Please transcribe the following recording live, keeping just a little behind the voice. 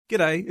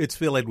G'day, it's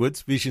Phil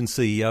Edwards, Vision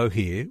CEO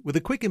here, with a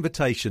quick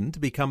invitation to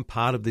become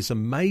part of this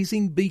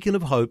amazing beacon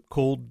of hope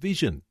called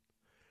Vision.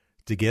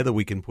 Together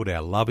we can put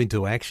our love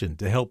into action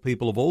to help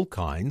people of all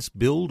kinds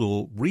build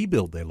or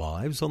rebuild their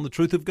lives on the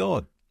truth of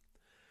God.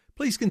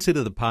 Please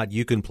consider the part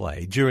you can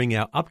play during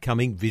our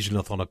upcoming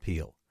Visionathon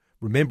appeal,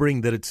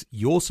 remembering that it's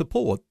your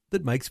support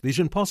that makes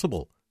Vision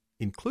possible,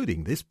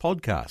 including this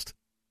podcast.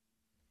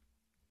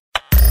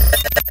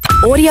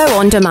 Audio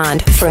on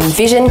demand from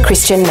Vision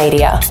Christian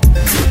Media.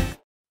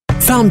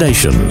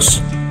 Foundations.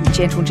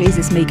 Gentle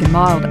Jesus, meek and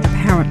mild,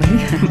 apparently,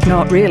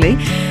 not really.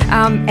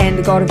 And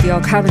the God of the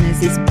Old Covenant is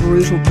this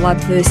brutal,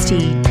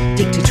 bloodthirsty,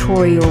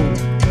 dictatorial,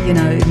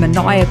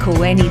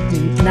 maniacal, any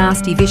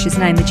nasty, vicious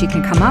name that you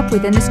can come up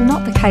with, and it's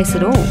not the case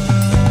at all.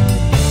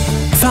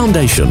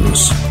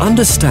 Foundations.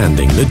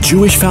 Understanding the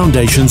Jewish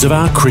foundations of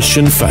our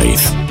Christian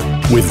faith.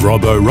 With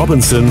Robbo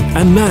Robinson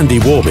and Mandy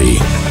Warby.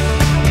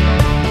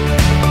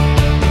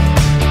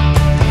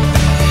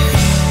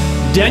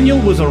 Daniel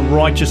was a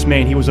righteous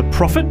man. He was a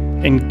prophet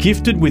and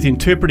gifted with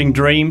interpreting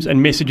dreams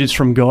and messages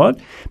from God.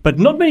 But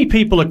not many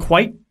people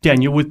equate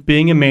Daniel with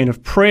being a man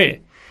of prayer.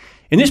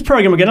 In this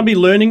program, we're going to be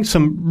learning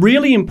some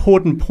really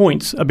important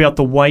points about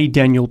the way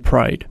Daniel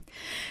prayed.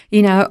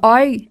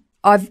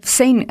 I've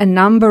seen a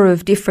number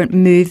of different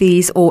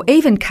movies or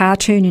even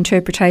cartoon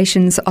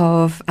interpretations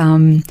of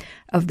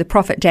the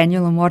prophet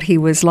Daniel and what he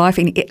was like,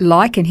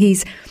 and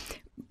he's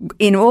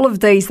in all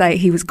of these,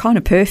 he was kind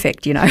of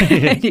perfect, you kind of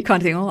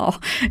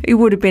think, he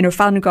would have been a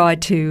fun guy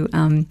to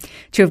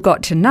have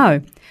got to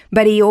know.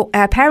 But he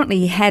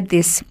apparently had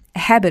this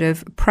habit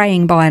of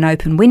praying by an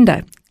open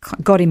window.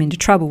 Got him into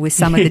trouble with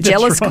some of the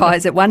jealous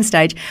guys at one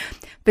stage.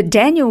 But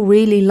Daniel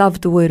really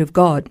loved the Word of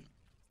God.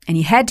 And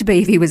he had to be,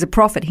 if he was a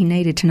prophet, he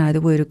needed to know the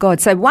Word of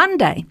God. So one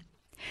day,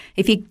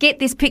 if you get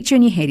this picture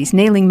in your head, he's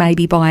kneeling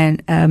maybe by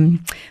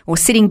or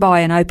sitting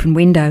by an open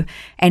window,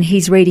 and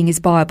he's reading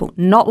his Bible,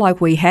 not like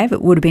we have.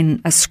 It would have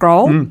been a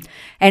scroll.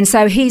 And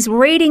so he's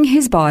reading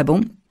his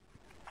Bible,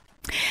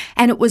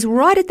 and it was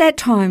right at that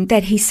time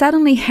that he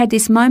suddenly had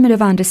this moment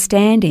of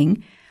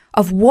understanding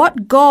of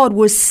what God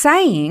was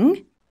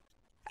saying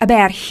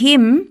about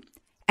him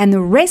and the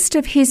rest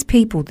of his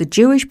people, the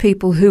Jewish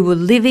people who were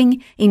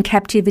living in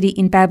captivity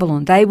in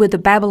Babylon. They were the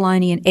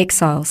Babylonian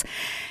exiles.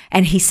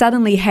 And he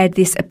suddenly had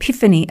this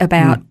epiphany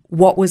about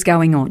what was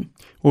going on.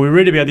 Well, we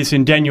read about this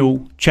in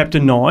Daniel chapter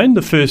 9,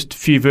 the first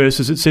few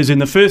verses. It says, "In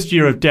the first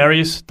year of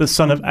Darius, the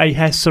son of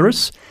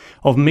Ahasuerus,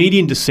 of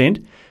Median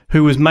descent,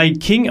 who was made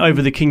king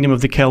over the kingdom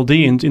of the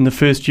Chaldeans in the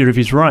first year of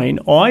his reign,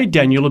 I,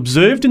 Daniel,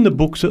 observed in the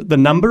books the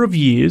number of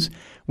years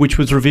which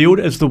was revealed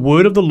as the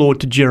word of the Lord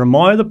to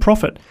Jeremiah the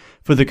prophet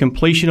for the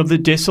completion of the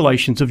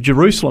desolations of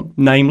Jerusalem,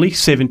 namely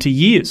 70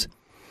 years.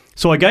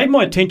 So I gave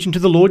my attention to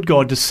the Lord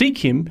God to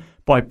seek him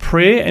by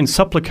prayer and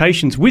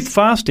supplications with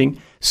fasting,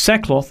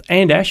 sackcloth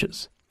and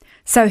ashes."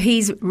 So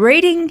he's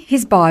reading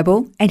his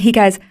Bible and he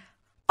goes,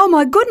 oh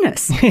my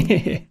goodness,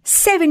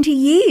 70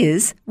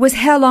 years was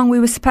how long we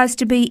were supposed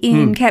to be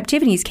in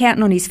captivity. He's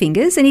counting on his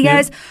fingers and he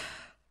goes,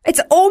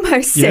 it's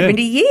almost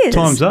 70 years.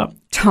 Time's up.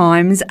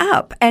 Time's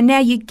up. And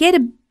now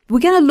we're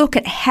going to look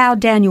at how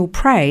Daniel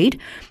prayed,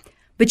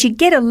 but you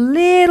get a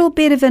little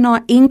bit of an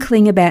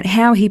inkling about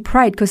how he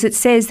prayed, because it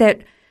says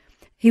that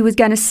he was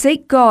going to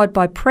seek God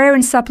by prayer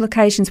and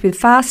supplications with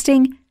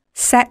fasting,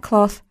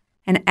 sackcloth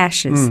and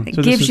ashes.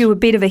 It gives you a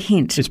bit of a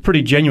hint. It's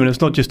pretty genuine.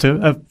 It's not just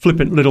a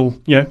flippant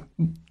little,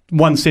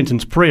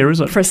 one-sentence prayer, is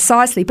it?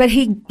 Precisely. But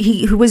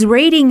he was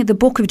reading the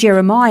book of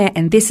Jeremiah,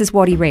 and this is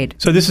what he read.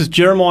 So this is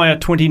Jeremiah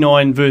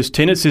 29, verse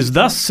 10. It says,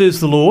 "Thus says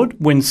the Lord,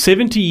 when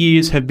 70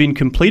 years have been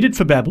completed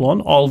for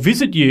Babylon, I'll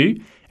visit you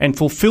and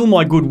fulfill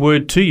my good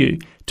word to you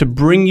to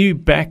bring you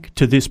back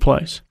to this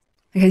place."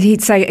 Because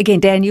he'd say, again,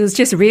 Daniel's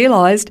just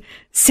realised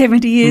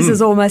 70 years is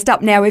almost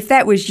up. Now, if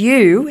that was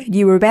you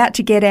were about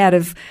to get out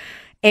of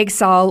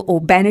exile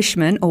or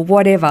banishment or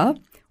whatever,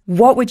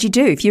 what would you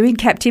do? If you're in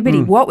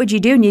captivity, what would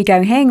you do? And you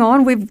go, hang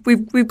on,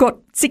 we've got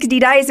 60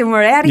 days and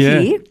we're out of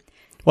here.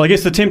 Well, I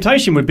guess the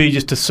temptation would be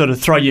just to sort of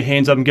throw your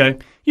hands up and go,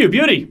 "You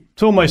beauty,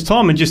 it's almost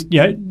time," and just,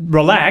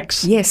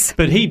 relax. Yes.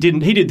 But he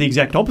didn't. He did the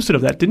exact opposite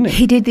of that, didn't he?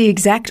 He did the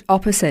exact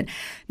opposite.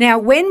 Now,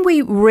 when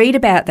we read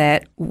about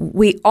that,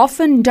 we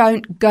often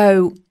don't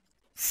go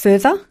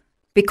further,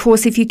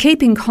 because if you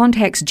keep in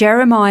context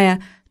Jeremiah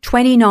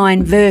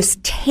 29 verse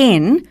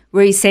 10,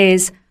 where he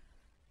says,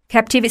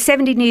 captivity,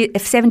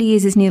 70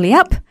 years is nearly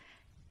up,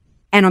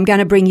 and I'm going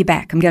to bring you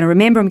back. I'm going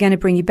to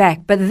bring you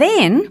back. But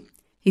then,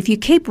 if you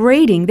keep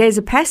reading, there's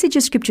a passage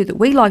of scripture that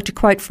we like to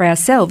quote for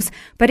ourselves,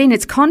 but in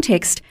its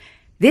context,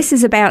 this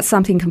is about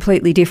something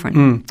completely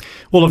different.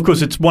 Well, of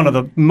course, it's one of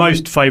the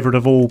most favourite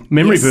of all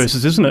memory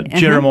verses, isn't it?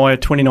 Jeremiah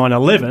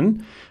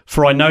 29:11,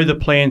 "For I know the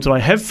plans that I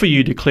have for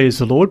you, declares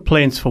the Lord,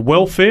 plans for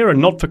welfare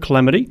and not for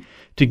calamity,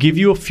 to give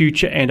you a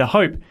future and a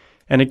hope."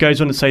 And it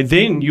goes on to say,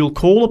 "Then you'll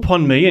call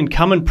upon me and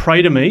come and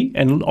pray to me,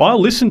 and I'll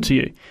listen to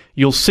you.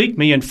 You'll seek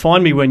me and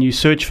find me when you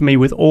search for me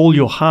with all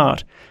your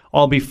heart.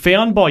 I'll be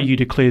found by you,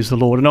 declares the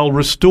Lord, and I'll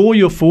restore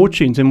your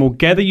fortunes and will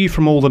gather you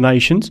from all the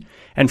nations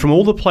and from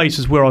all the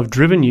places where I've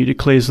driven you,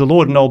 declares the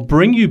Lord, and I'll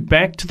bring you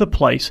back to the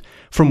place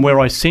from where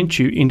I sent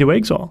you into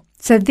exile.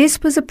 So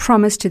this was a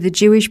promise to the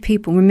Jewish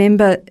people.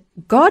 Remember,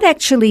 God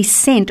actually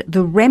sent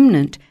the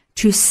remnant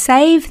to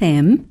save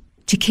them,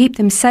 to keep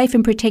them safe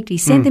and protected. He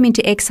sent them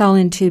into exile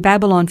into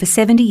Babylon for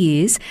 70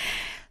 years.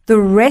 The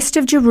rest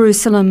of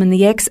Jerusalem and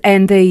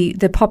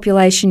the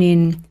population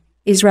in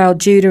Israel,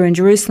 Judah and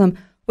Jerusalem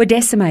were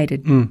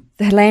decimated.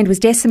 The land was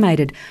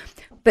decimated.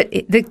 But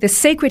the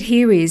secret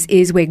here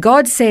is where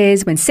God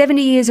says, when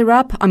 70 years are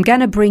up, I'm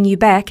going to bring you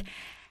back.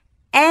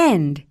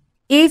 And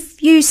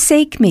if you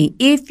seek me,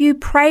 if you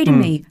pray to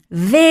me,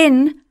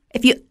 then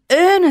if you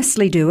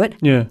earnestly do it,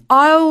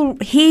 I'll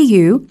hear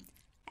you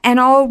and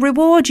I'll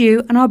reward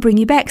you and I'll bring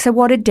you back. So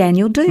what did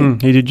Daniel do?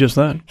 He did just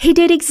that. He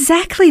did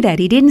exactly that.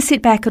 He didn't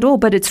sit back at all.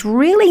 But it's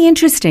really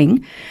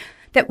interesting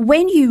that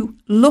when you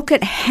look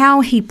at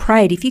how he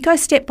prayed, if you go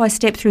step by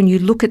step through and you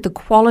look at the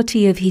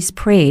quality of his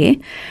prayer,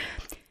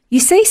 you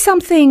see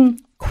something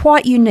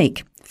quite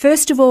unique.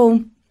 First of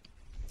all,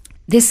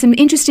 there's some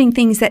interesting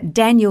things that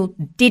Daniel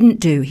didn't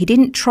do. He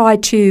didn't try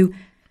to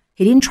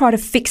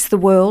fix the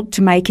world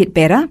to make it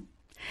better.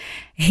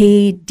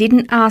 He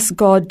didn't ask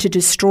God to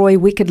destroy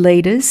wicked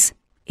leaders.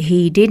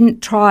 He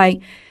didn't try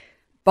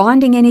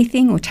binding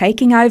anything or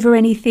taking over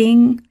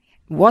anything.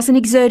 Wasn't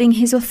exerting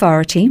his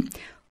authority.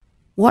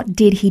 What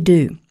did he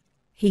do?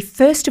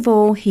 First of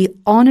all, he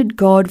honoured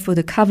God for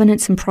the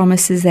covenants and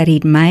promises that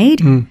he'd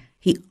made.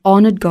 He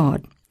honoured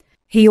God.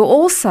 He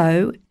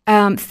also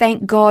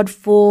thanked God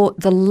for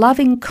the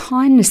loving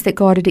kindness that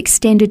God had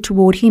extended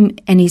toward him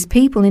and his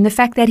people in the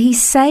fact that he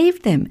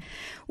saved them.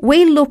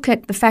 We look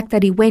at the fact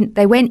that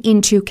they went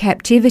into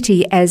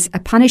captivity as a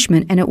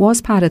punishment, and it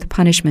was part of the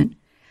punishment,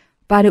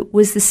 but it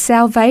was the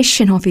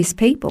salvation of his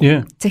people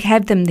to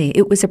have them there.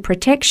 It was a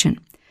protection.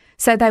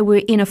 So they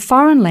were in a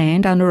foreign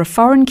land under a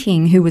foreign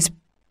king who was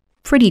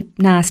pretty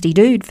nasty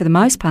dude for the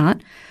most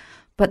part,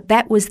 but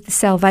that was the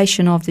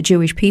salvation of the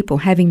Jewish people,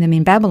 having them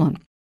in Babylon.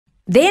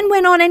 Then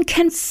went on and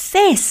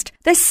confessed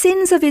the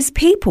sins of his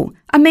people.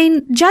 I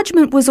mean,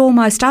 judgment was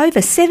almost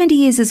over. 70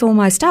 years is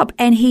almost up,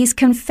 and he's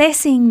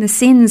confessing the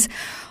sins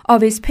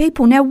of his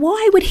people. Now,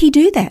 why would he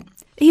do that?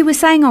 He was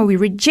saying, we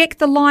reject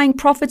the lying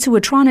prophets who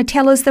are trying to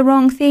tell us the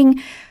wrong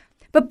thing.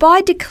 But by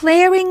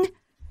declaring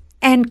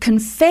and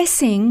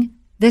confessing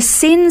the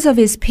sins of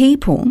his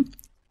people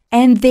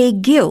and their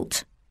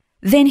guilt,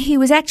 then he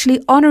was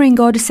actually honouring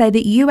God to say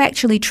that you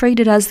actually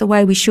treated us the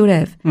way we should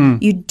have.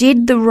 You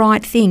did the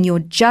right thing. Your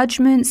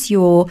judgments,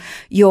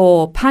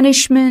 your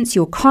punishments,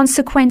 your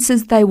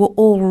consequences, they were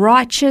all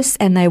righteous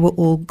and they were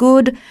all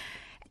good.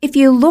 If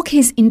you look,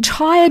 his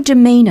entire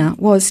demeanour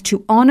was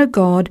to honour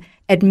God,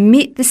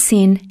 admit the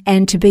sin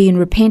and to be in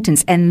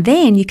repentance. And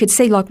then you could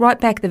see, like right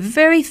back, the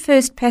very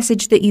first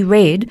passage that you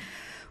read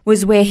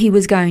was where he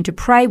was going to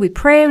pray with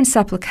prayer and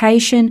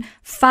supplication,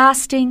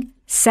 fasting,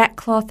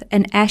 sackcloth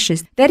and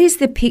ashes. That is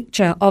the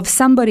picture of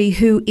somebody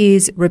who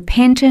is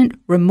repentant,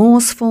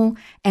 remorseful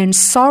and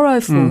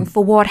sorrowful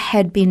for what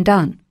had been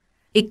done.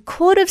 It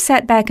could have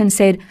sat back and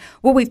said,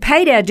 well, we've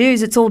paid our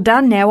dues, it's all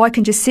done now, I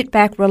can just sit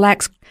back,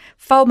 relax,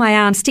 fold my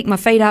arms, stick my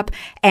feet up,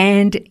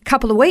 and a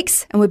couple of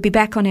weeks and we'd be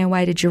back on our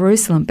way to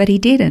Jerusalem. But he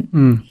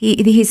didn't.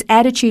 His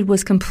attitude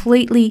was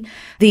completely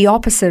the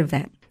opposite of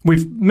that.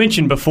 We've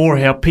mentioned before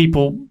how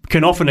people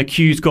can often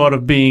accuse God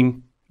of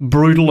being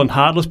brutal and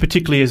heartless,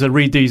 particularly as I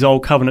read these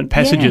Old Covenant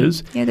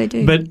passages. Yeah, they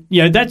do. But,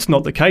 that's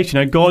not the case.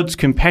 God's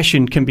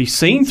compassion can be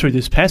seen through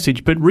this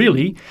passage, but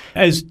really,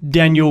 as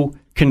Daniel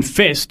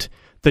confessed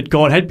that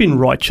God had been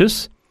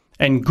righteous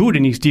and good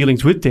in his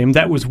dealings with them,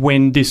 that was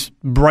when this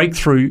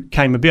breakthrough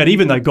came about.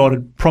 Even though God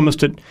had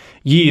promised it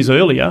years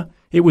earlier,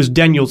 it was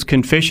Daniel's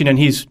confession and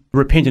his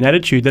repentant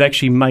attitude that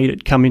actually made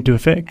it come into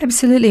effect.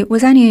 Absolutely. It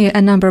was only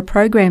a number of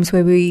programs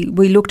where we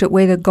looked at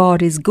whether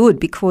God is good,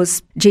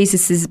 because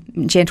Jesus is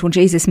gentle,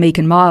 Jesus meek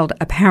and mild,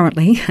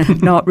 apparently,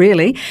 not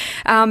really.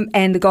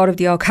 And the God of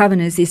the Old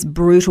Covenant is this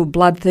brutal,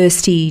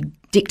 bloodthirsty,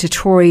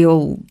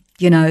 dictatorial,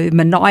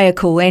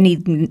 maniacal, any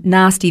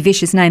nasty,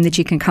 vicious name that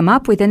you can come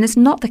up with. And it's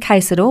not the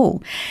case at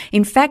all.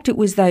 In fact, it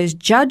was those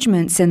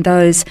judgments and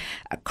those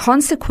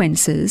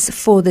consequences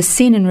for the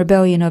sin and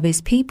rebellion of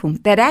his people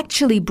that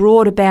actually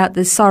brought about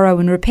the sorrow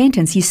and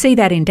repentance. You see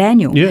that in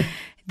Daniel. Yeah.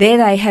 There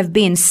they have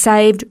been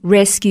saved,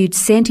 rescued,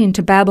 sent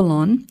into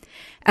Babylon,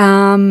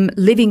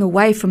 living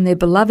away from their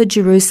beloved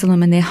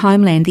Jerusalem and their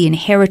homeland, the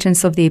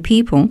inheritance of their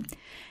people.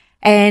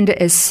 And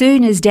as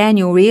soon as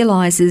Daniel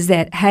realises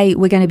that, hey,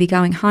 we're going to be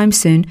going home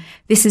soon,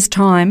 this is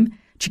time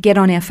to get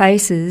on our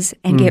faces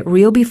and get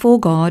real before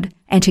God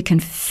and to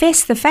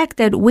confess the fact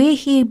that we're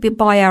here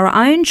by our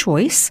own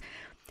choice,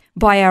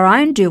 by our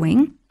own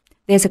doing.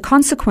 There's a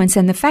consequence,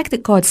 and the fact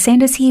that God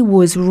sent us here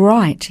was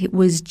right. It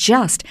was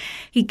just.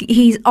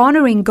 He's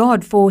honouring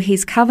God for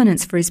his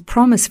covenants, for his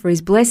promise, for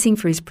his blessing,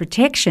 for his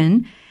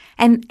protection.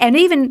 And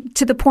even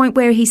to the point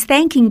where he's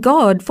thanking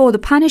God for the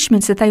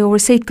punishments that they all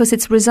received because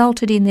it's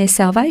resulted in their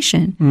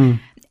salvation.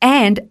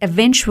 and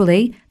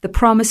eventually the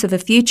promise of a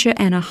future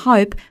and a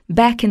hope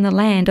back in the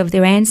land of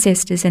their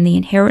ancestors and the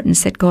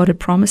inheritance that God had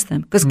promised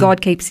them, because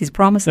God keeps his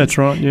promises. That's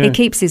right, yeah. He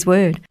keeps his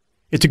word.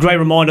 It's a great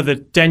reminder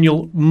that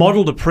Daniel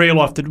modelled a prayer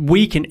life that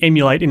we can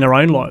emulate in our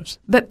own lives.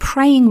 But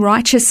praying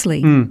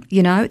righteously,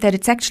 that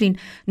it's actually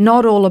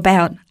not all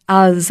about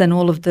us and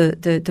all of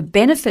the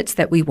benefits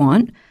that we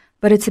want,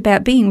 but it's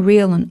about being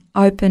real and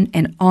open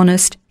and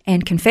honest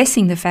and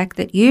confessing the fact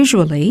that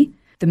usually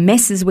the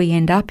messes we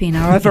end up in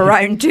are of our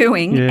own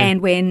doing,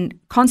 and when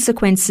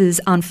consequences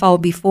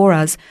unfold before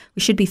us,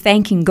 we should be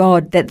thanking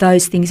God that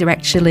those things are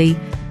actually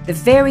the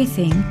very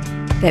thing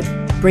that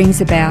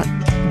brings about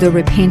the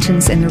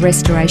repentance and the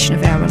restoration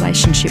of our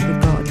relationship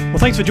with God. Well,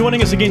 thanks for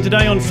joining us again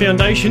today on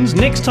Foundations.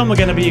 Next time we're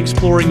going to be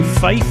exploring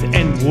faith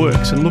and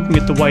works and looking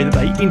at the way that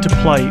they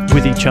interplay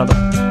with each other.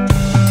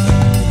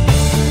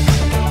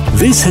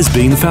 This has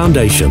been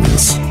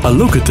Foundations, a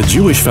look at the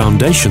Jewish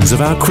foundations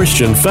of our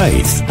Christian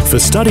faith. For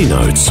study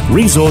notes,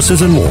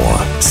 resources and more,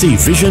 see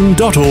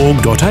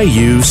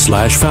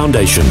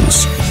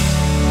vision.org.au/foundations.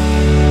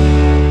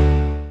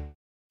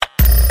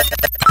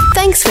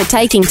 Thanks for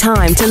taking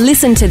time to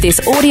listen to this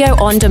audio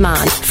on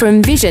demand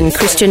from Vision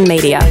Christian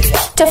Media.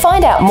 To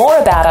find out more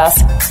about us,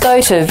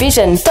 go to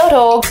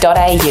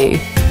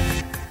vision.org.au.